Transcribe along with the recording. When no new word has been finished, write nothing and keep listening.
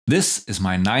This is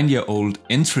my 9-year-old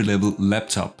entry-level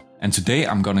laptop, and today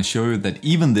I'm gonna show you that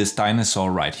even this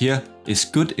dinosaur right here is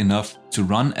good enough to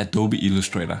run Adobe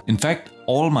Illustrator. In fact,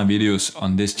 all my videos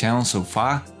on this channel so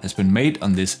far has been made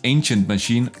on this ancient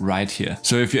machine right here.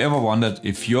 So if you ever wondered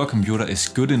if your computer is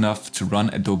good enough to run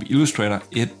Adobe Illustrator,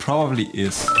 it probably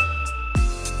is.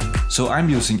 So I'm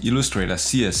using Illustrator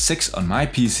CS6 on my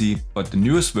PC, but the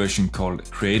newest version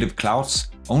called Creative Clouds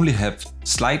only have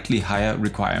slightly higher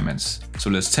requirements. So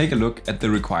let's take a look at the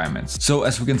requirements. So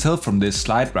as we can tell from this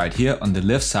slide right here on the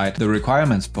left side, the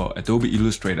requirements for Adobe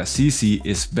Illustrator CC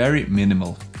is very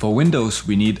minimal. For Windows,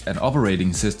 we need an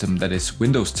operating system that is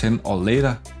Windows 10 or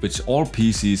later, which all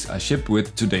PCs are shipped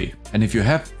with today. And if you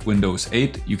have Windows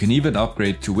 8, you can even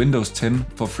upgrade to Windows 10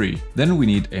 for free. Then we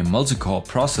need a multi-core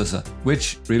processor,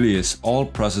 which really is all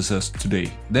processors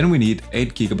today. Then we need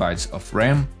 8 GB of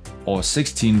RAM, or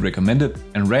 16 recommended,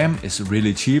 and RAM is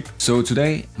really cheap, so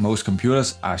today most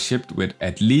computers are shipped with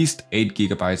at least 8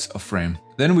 GB of RAM.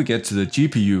 Then we get to the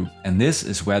GPU, and this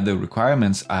is where the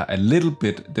requirements are a little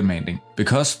bit demanding,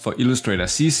 because for Illustrator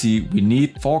CC we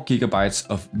need 4 GB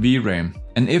of VRAM,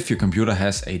 and if your computer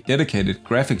has a dedicated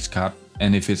graphics card,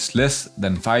 and if it's less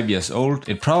than 5 years old,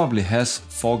 it probably has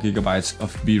 4 GB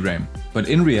of VRAM. But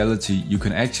in reality, you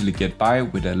can actually get by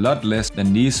with a lot less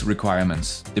than these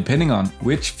requirements, depending on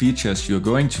which features you're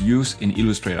going to use in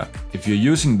Illustrator. If you're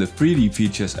using the 3D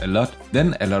features a lot,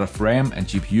 then a lot of RAM and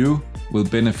GPU will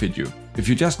benefit you. If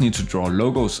you just need to draw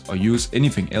logos or use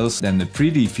anything else than the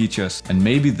 3D features and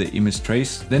maybe the image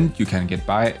trace, then you can get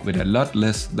by with a lot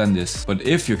less than this. But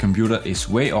if your computer is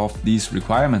way off these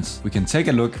requirements, we can take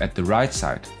a look at the right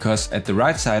side. Because at the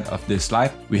right side of this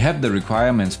slide, we have the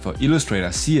requirements for Illustrator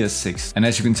CS6. And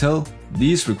as you can tell,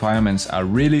 these requirements are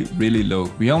really low.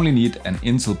 We only need an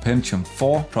Intel Pentium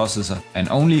 4 processor and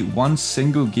only 1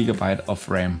 single gigabyte of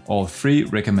RAM, or 3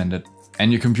 recommended.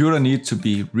 And your computer needs to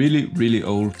be really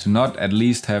old to not at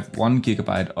least have 1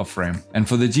 GB of RAM. And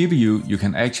for the GPU, you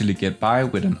can actually get by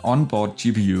with an onboard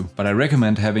GPU, but I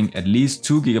recommend having at least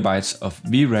 2 GB of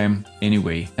VRAM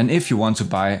anyway. And if you want to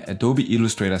buy Adobe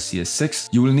Illustrator CS6,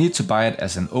 you will need to buy it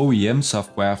as an OEM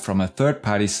software from a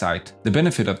third-party site. The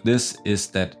benefit of this is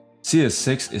that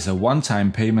CS6 is a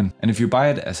one-time payment, and if you buy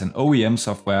it as an OEM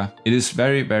software, it is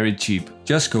very cheap.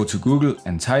 Just go to Google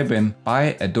and type in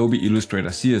 "buy Adobe Illustrator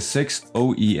CS6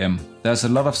 OEM". There's a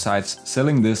lot of sites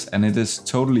selling this and it is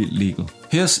totally legal.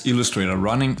 Here's Illustrator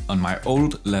running on my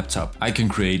old laptop. I can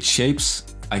create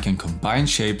shapes, I can combine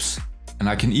shapes, and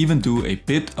I can even do a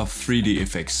bit of 3D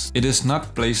effects. It is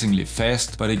not blazingly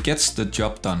fast, but it gets the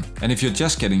job done. And if you're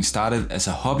just getting started as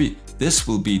a hobby, this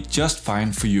will be just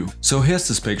fine for you. So here's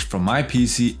the specs from my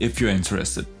PC if you're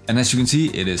interested. And as you can see,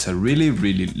 it is a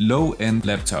really low-end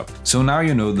laptop. So now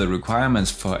you know the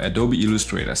requirements for Adobe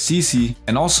Illustrator CC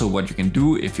and also what you can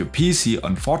do if your PC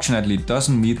unfortunately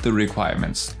doesn't meet the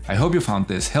requirements. I hope you found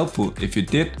this helpful. If you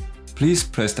did, please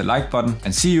press the like button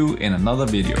and see you in another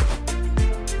video.